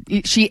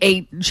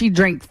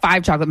drank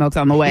 5 chocolate milks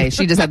on the way.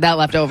 She just had that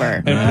left over.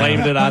 And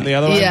blamed it on the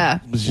other one? Yeah.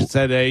 She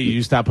said, hey,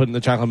 you stop putting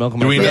the chocolate milk in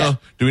my Do we fridge. know?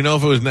 Do we know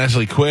if it was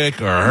Nestle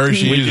Quick or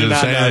Hershey's? We do or not know.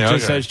 something? It just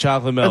Okay. says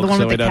chocolate Or milk, the one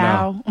so with we the don't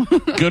cow. know.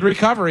 Good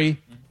recovery.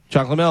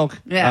 Chocolate milk.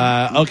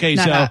 Yeah. Okay,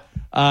 Not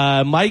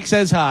so Mike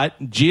says hot.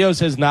 Gio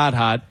says not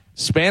hot.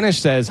 Spanish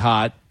says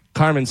hot.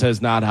 Carmen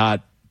says not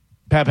hot.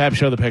 Pap,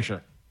 show the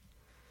picture.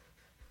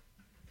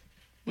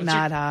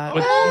 Not hot.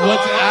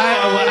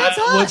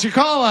 What's your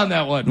call on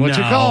that one? What's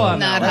your No. call on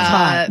Not that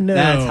hot. No.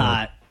 That's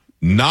hot,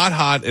 Not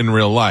hot in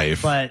real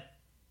life. but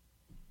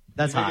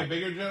that's hot.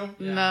 bigger, Joe?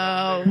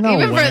 No. No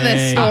Even for this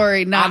way.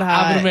 story, not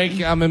hot. I'm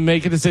gonna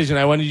make a decision.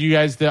 I wanted you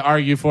guys to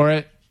argue for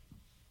it.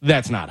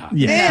 That's not hot.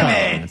 Yeah.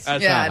 Damn it!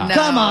 That's Yeah, not hot. no.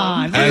 Come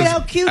on, look at how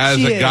cute as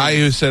she a is. guy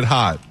who said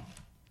hot,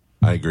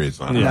 I agree it's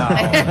not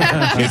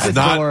hot. No. It's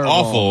not adorable.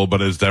 awful,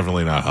 but it's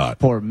definitely not hot.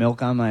 Pour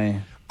milk on my.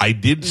 I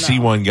did see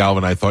one,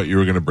 Galvin. I thought you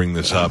were going to bring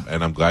this up,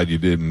 and I'm glad you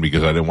didn't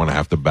because I didn't want to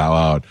have to bow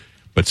out.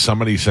 But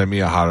somebody sent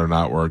me a hot or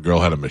not where a girl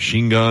had a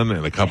machine gun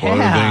and a couple other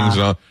Yeah.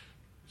 things.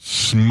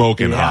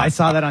 Smoking Yeah, hot. I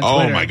saw that on Oh,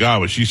 Twitter. my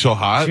God. Was she so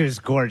hot? She was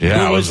gorgeous.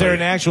 Yeah, I was there like-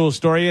 an actual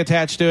story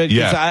attached to it? 'Cause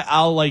Yeah.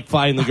 I'll like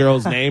find the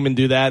girl's name and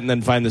do that and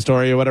then find the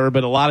story or whatever.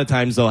 But a lot of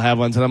times they'll have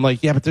ones and I'm like,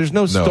 yeah, but there's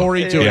no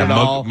story to it yeah, at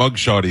all. mug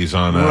shotties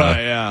on,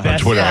 Right, yeah. on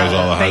That's- Twitter has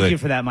all the Thank hot- you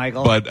for that,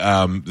 Michael. But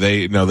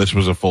this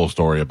was a full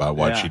story about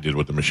what Yeah. she did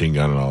with the machine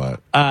gun and all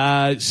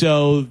that.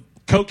 So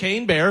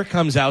Cocaine Bear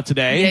comes out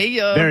today.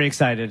 Yeah. Very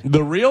excited.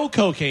 The real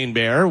Cocaine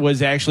Bear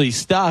was actually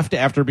stuffed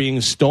after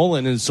being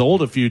stolen and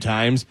sold a few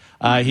times.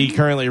 He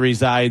currently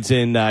resides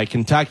in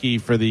Kentucky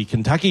for the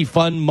Kentucky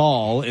Fun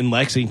Mall in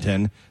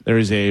Lexington. There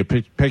is a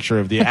picture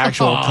of the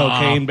actual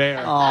Cocaine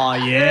Bear. Oh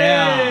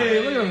yeah. Hey,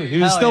 look at him. He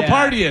was Hell still yeah.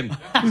 partying.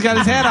 He's got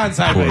his hat on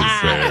sideways.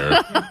 Poor bear.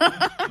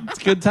 It's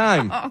a good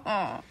time.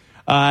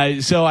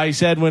 So I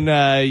said when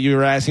you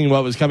were asking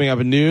what was coming up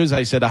in news,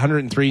 I said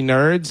 103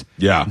 nerds.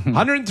 Yeah.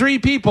 103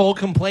 people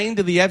complained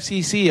to the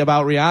FCC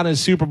about Rihanna's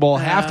Super Bowl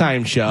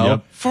halftime show.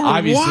 Yep. For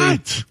Obviously,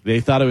 what? they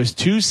thought it was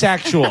too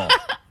sexual.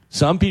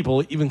 Some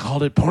people even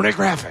called it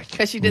pornographic.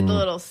 Because she did the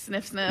little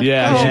sniff.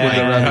 Yeah, she did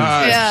the run.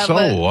 God, Yeah, so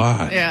but-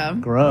 what? Yeah.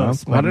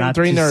 Gross. but not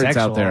 103 too nerds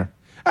sexual. out there.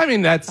 I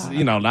mean, that's,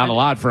 not a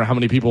lot for how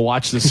many people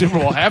watch the Super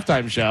Bowl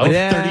halftime show.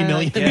 Yeah. 30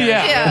 million. Yeah.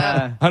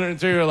 Yeah.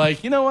 103 are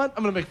like, you know what?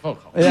 I'm going to make a phone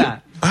call. Yeah.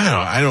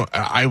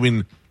 I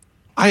mean,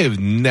 I have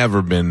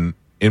never been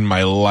in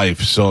my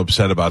life so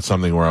upset about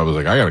something where I was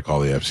like, I got to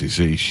call the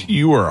FCC.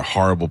 You are a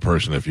horrible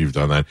person if you've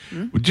done that.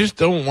 Just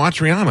don't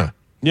watch Rihanna.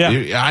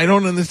 Yeah. I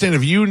don't understand.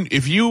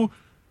 If you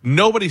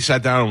nobody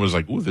sat down and was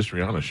like, ooh, this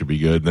Rihanna should be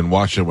good, then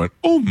watched it and went,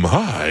 oh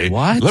my.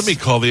 What? Let me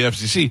call the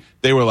FCC.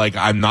 They were like,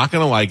 I'm not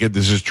going to like it.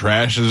 This is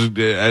trash as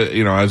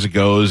it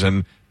goes.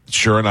 And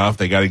sure enough,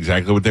 they got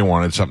exactly what they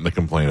wanted, something to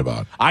complain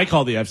about. I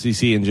called the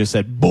FCC and just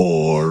said,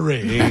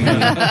 boring.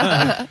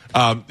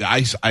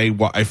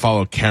 I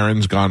follow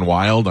Karen's Gone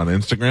Wild on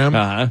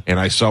Instagram, and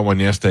I saw one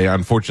yesterday.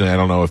 Unfortunately, I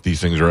don't know if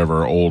these things are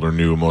ever old or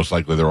new. Most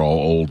likely they're all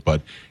old,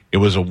 but it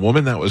was a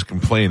woman that was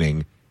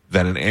complaining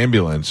that an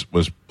ambulance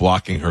was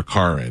blocking her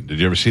car in. Did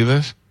you ever see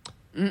this?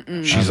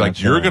 She's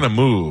like, you're going to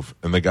move.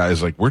 And the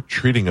guy's like, we're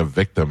treating a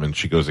victim. And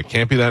she goes, it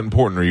can't be that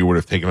important or you would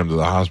have taken him to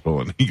the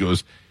hospital. And he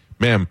goes,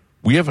 ma'am,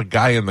 we have a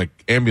guy in the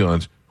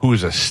ambulance who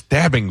is a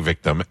stabbing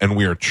victim and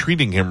we are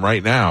treating him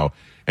right now.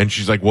 And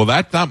she's like, well,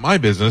 that's not my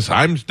business.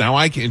 I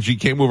can't. She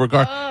can't move her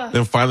car.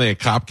 Then finally a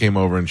cop came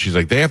over and she's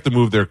like, they have to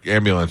move their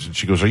ambulance. And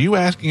she goes, are you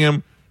asking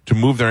him to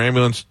move their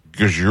ambulance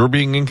because you're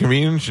being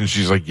inconvenienced? And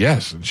she's like,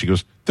 yes. And she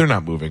goes, they're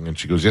not moving. And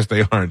she goes, yes,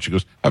 they are. And she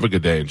goes, have a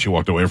good day. And she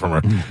walked away from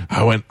her.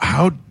 I went,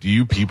 how do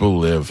you people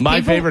live?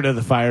 My favorite are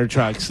the fire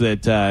trucks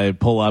that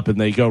pull up and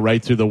they go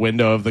right through the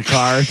window of the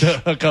car to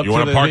hook up You to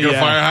want the to park at a yeah.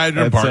 fire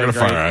hydrant? That's Park at a so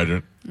great. fire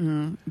hydrant.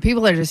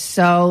 People are just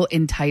so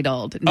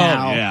entitled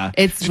now. yeah.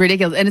 It's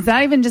ridiculous. And it's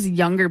not even just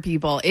younger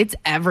people. It's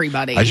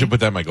everybody. I should put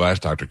that in my Glass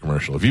Doctor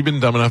commercial. Have you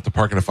been dumb enough to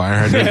park in a fire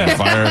hydrant and the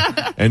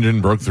fire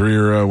engine broke through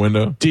your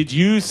window? Did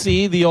you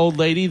see the old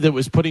lady that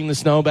was putting the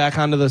snow back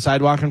onto the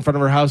sidewalk in front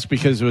of her house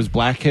because it was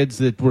black kids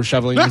that were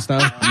shoveling the snow?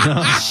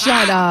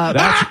 Shut up.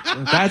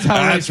 That's how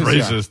That's racist. She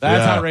racist, was.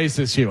 That's yeah. how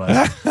racist she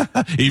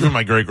was. Even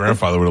my great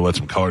grandfather would have let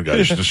some colored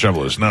guys just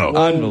shovel his snow.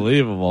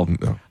 Unbelievable.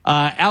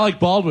 Alec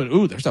Baldwin.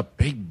 Ooh, there's a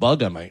big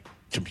bug on my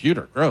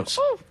computer. Gross.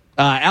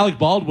 Alec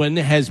Baldwin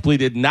has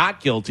pleaded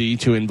not guilty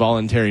to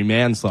involuntary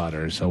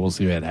manslaughter, so we'll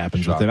see what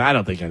happens with him. I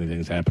don't think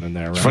anything's happening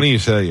there. Right? It's funny you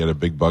said you had a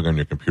big bug on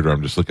your computer.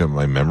 I'm just looking at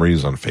my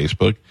memories on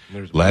Facebook.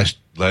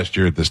 Last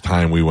year at this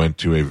time, we went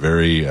to a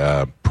very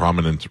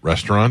prominent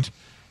restaurant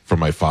for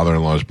my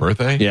father-in-law's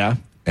birthday. Yeah.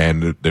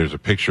 And there's a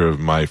picture of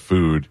my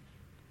food,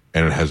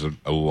 and it has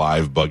a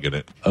live bug in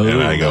it.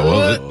 And I go,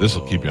 well, this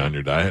will keep you on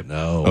your diet.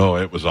 No. Oh,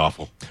 it was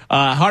awful.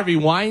 Harvey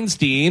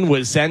Weinstein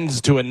was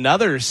sentenced to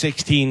another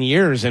 16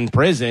 years in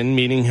prison,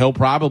 meaning he'll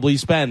probably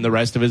spend the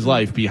rest of his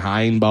life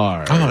behind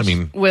bars. Oh, I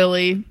mean,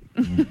 Willie.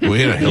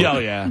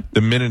 well, yeah.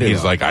 The minute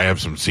he's like, I have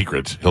some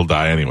secrets, he'll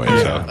die anyway.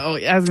 So. Oh,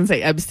 I was going to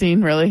say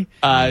Epstein, really.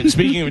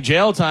 Speaking of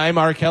jail time,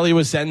 R. Kelly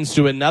was sentenced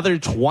to another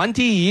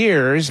 20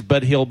 years,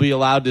 but he'll be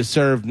allowed to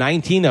serve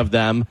 19 of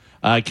them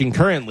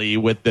concurrently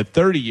with the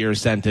 30-year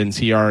sentence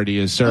he already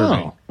is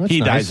serving.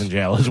 He dies in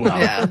jail as well,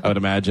 Yeah. I would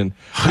imagine.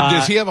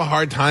 Does he have a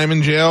hard time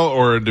in jail,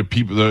 or do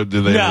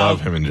they love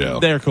him in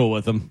jail? They're cool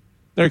with him.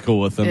 They're cool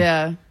with him.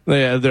 Yeah.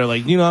 They're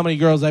like, you know how many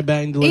girls I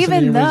banged to listen to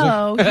Even your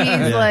though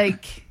music? he's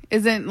like,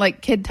 isn't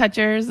like kid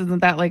touchers, isn't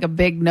that like a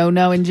big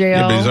no-no in jail?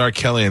 Yeah, but he's R.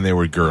 Kelly, and they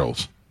were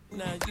girls.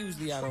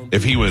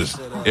 If he was,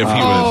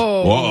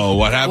 whoa,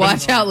 what happened?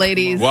 Watch out,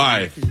 ladies.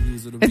 Why?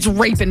 It's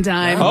raping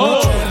time.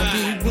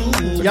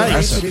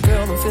 Yikes.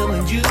 Girl, I'm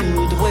feeling you.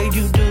 The way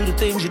you do the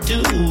things you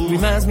do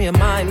reminds me of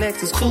my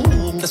Lexus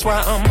cool. That's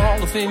why I'm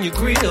all up in your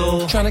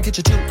grill. Trying to get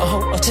you to a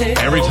hotel.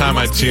 Every time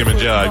I'd see him in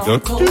jail, I'd go,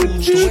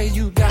 the way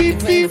you got me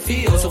playing the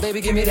field. So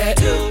baby, give me that.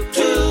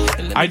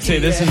 I'd say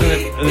is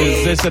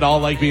this at all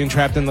like being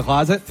trapped in the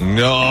closet?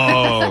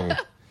 no.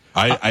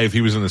 If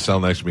he was in the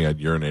cell next to me, I'd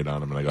urinate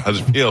on him, and I go, how's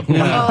it feel?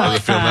 How's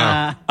it feel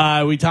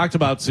now? We talked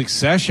about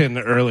Succession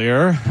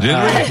earlier. Did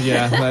we?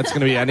 Yeah, that's going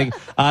to be ending.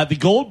 The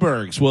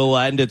Goldbergs will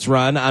end its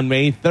run on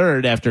May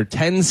 3rd after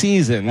 10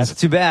 seasons. That's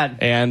too bad.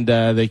 And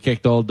they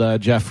kicked old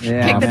Jeff.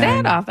 Yeah, Kick the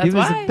man. dad off, that's he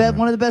was why.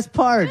 one of the best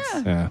parts.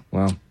 Yeah,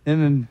 well,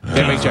 Him and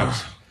they make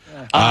jokes.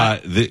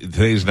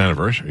 Today's an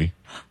anniversary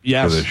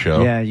Yes. for this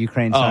show. yeah,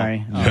 Ukraine.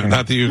 Sorry.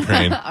 Not the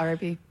Ukraine.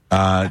 R.I.P.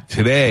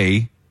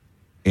 Today,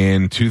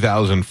 in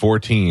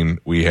 2014,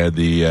 we had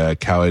the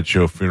Cowhead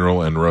Show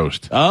funeral and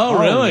roast. Oh,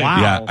 really? wow.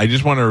 Yeah, I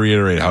just want to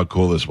reiterate how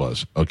cool this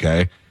was,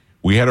 okay?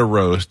 We had a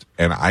roast,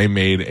 and I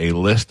made a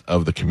list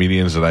of the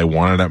comedians that I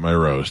wanted at my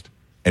roast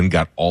and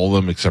got all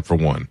of them except for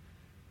one.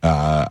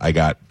 I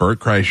got Bert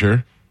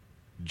Kreischer,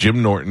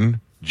 Jim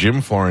Norton,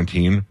 Jim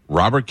Florentine,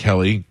 Robert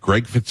Kelly,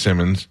 Greg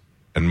Fitzsimmons,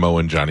 and Mo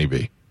and Johnny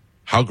B.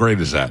 How great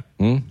is that?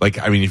 Like,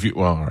 I mean,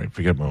 all right,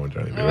 forget Mo and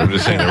Johnny B. I'm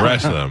just saying the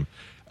rest of them.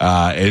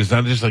 It's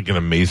not just like an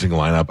amazing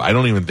lineup. I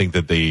don't even think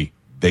that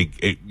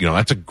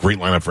that's a great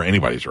lineup for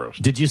anybody's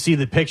roast. Did you see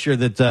the picture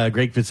that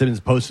Greg Fitzsimmons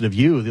posted of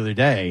you the other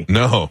day?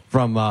 No.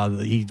 From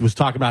he was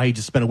talking about how he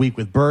just spent a week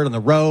with Bird on the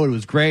road. It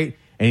was great.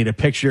 And he had a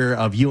picture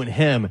of you and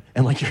him,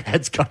 and like your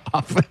head's cut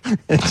off.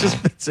 It's just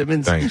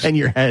Fitzsimmons and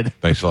your head.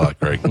 Thanks a lot,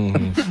 Greg.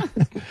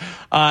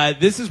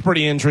 This is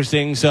pretty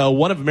interesting. So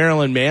one of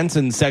Marilyn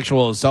Manson's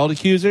sexual assault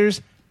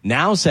accusers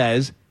now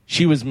says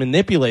she was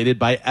manipulated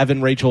by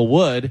Evan Rachel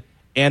Wood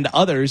and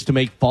others to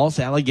make false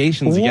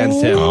allegations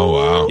against him. Oh,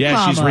 wow.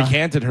 Yeah, she's Mama.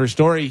 recanted her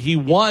story. He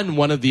won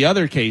one of the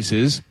other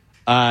cases.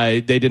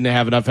 They didn't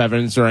have enough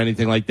evidence or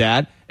anything like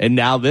that. And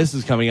now this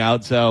is coming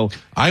out. So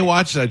I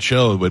watched that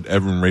show with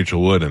Evan and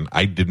Rachel Wood, and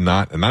I did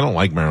not, and I don't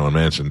like Marilyn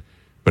Manson,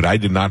 but I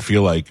did not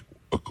feel like,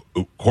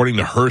 according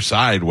to her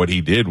side, what he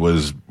did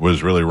was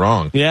really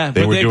wrong. yeah,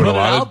 they but were they doing put a it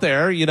lot out of.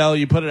 there. You know,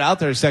 you put it out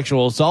there,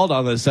 sexual assault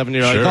on this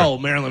 7-year-old. Sure. Like, oh,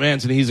 Marilyn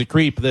Manson, he's a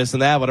creep, this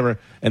and that, whatever.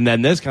 And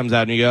then this comes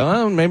out, and you go,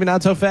 oh, maybe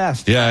not so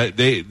fast. Yeah,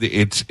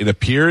 it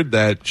appeared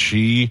that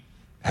she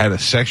had a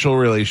sexual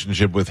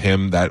relationship with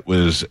him that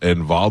was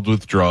involved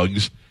with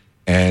drugs,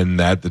 and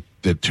that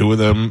the two of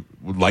them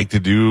would like to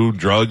do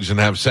drugs and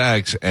have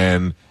sex,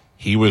 and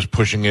he was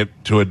pushing it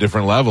to a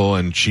different level,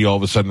 and she all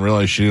of a sudden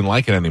realized she didn't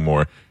like it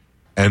anymore.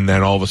 And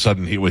then all of a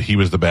sudden he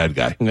was the bad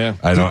guy. Yeah.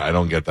 I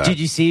don't get that. Did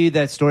you see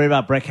that story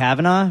about Brett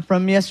Kavanaugh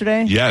from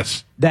yesterday?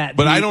 Yes. That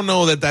but the- I don't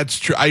know that that's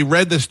true. I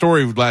read the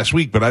story last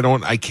week, but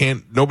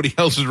nobody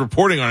else is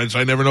reporting on it, so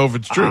I never know if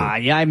it's true.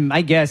 Yeah,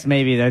 I guess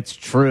maybe that's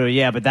true.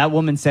 Yeah, but that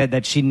woman said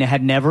that she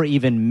had never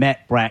even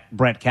met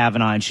Brett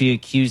Kavanaugh, and she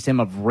accused him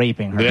of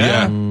raping her.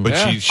 Yeah, but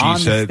Yeah. she On the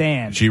said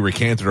stand. she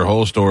recanted her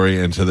whole story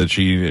and said that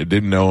she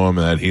didn't know him,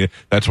 and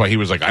that's why he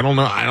was like, I don't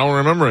know, I don't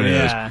remember any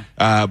Yeah.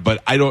 of this.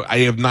 But I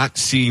have not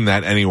seen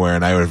that anywhere,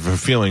 and I have a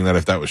feeling that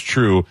if that was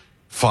true,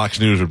 Fox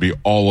News would be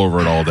all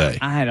over it all day.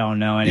 I don't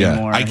know Yeah,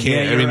 anymore. I can't. Yeah,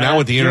 I you're mean, now right.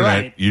 with the You're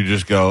internet, right. you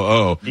just go,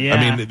 oh. Yeah.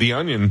 I mean, The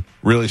Onion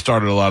really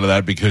started a lot of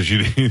that because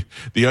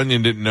The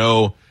Onion didn't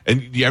know.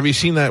 And have you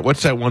seen that?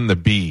 What's that one? The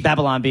Bee.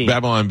 Babylon Bee.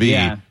 Babylon Bee.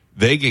 Yeah.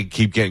 They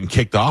keep getting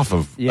kicked off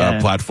of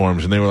Yeah.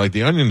 platforms, and they were like,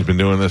 The Onion's been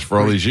doing this for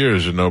all these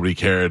years, and nobody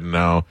cared. And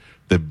now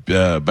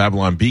the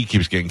Babylon Bee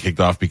keeps getting kicked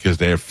off because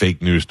they have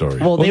fake news stories.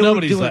 Well, they were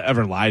nobody's doing-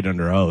 ever lied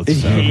under oath.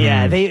 So.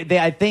 Yeah, they.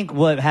 I think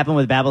what happened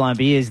with Babylon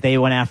Bee is they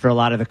went after a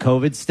lot of the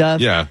COVID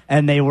stuff. Yeah.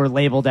 And they were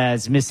labeled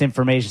as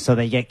misinformation, so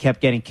they kept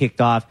getting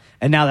kicked off.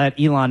 And now that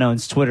Elon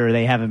owns Twitter,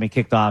 they haven't been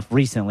kicked off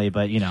recently,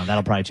 but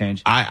that'll probably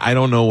change. I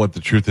don't know what the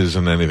truth is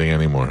in anything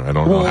anymore. I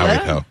don't know how to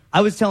tell.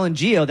 I was telling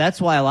Gio,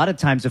 that's why a lot of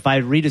times if I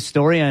read a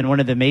story on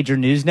one of the major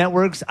news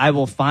networks, I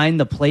will find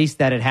the place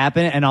that it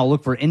happened and I'll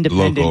look for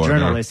independent Local,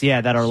 journalists,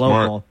 that are Smart.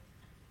 local.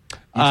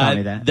 You tell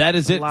me that. That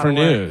is it lot for of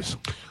work. news.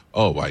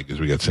 Oh, why? Because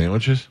we got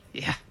sandwiches?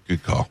 Yeah.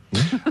 Good call.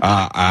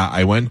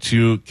 I went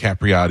to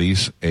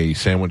Capriati's, a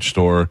sandwich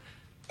store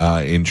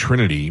in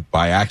Trinity,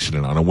 by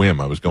accident on a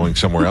whim. I was going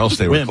somewhere else.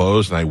 They were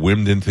closed, and I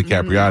whimmed into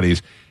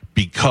Capriati's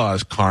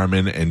because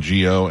Carmen and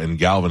Gio and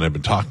Galvin had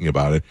been talking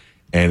about it,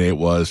 and it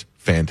was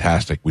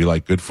fantastic. We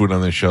like good food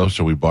on this show,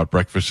 so we bought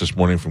breakfast this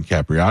morning from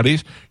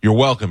Capriati's. You're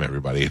welcome,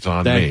 everybody. It's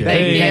on me.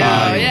 Thank you.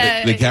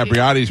 Yay. The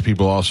Capriati's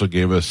people also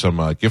gave us some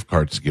gift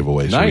cards to give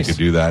away, so Nice. we could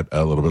do that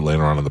a little bit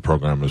later on in the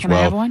program as Can I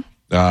well. have one?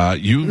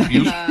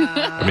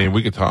 I mean,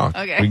 we could talk.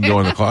 Okay. We can go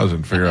in the closet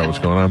and figure out what's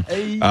going on.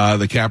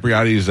 The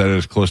Capriati's that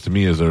is close to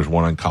me is there's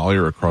one on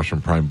Collier across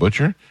from Prime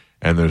Butcher,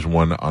 and there's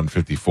one on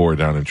 54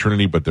 down in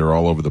Trinity, but they're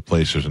all over the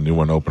place. There's a new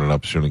one opening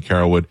up soon in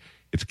Carrollwood.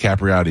 It's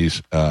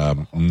Capriati's,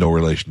 no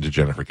relation to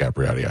Jennifer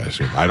Capriati, I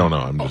assume. I don't know.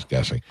 I'm just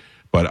guessing.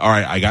 But all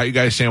right, I got you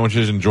guys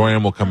sandwiches. Enjoy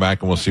them. We'll come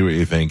back and we'll see what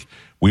you think.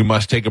 We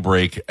must take a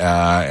break.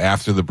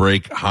 After the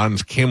break,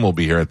 Hans Kim will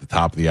be here at the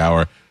top of the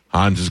hour.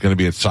 Hans is going to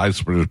be at Side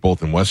Splitters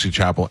both in Wesley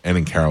Chapel and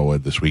in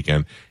Carrollwood this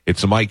weekend.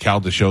 It's the Mike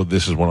Calta Show.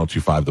 This is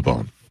 102.5 The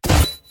Bone.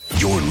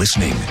 You're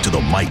listening to the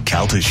Mike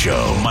Calta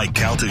Show. Mike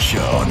Calta Show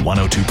on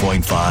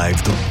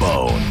 102.5 The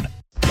Bone.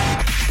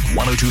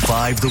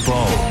 102.5 The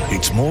Bone.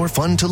 It's more fun to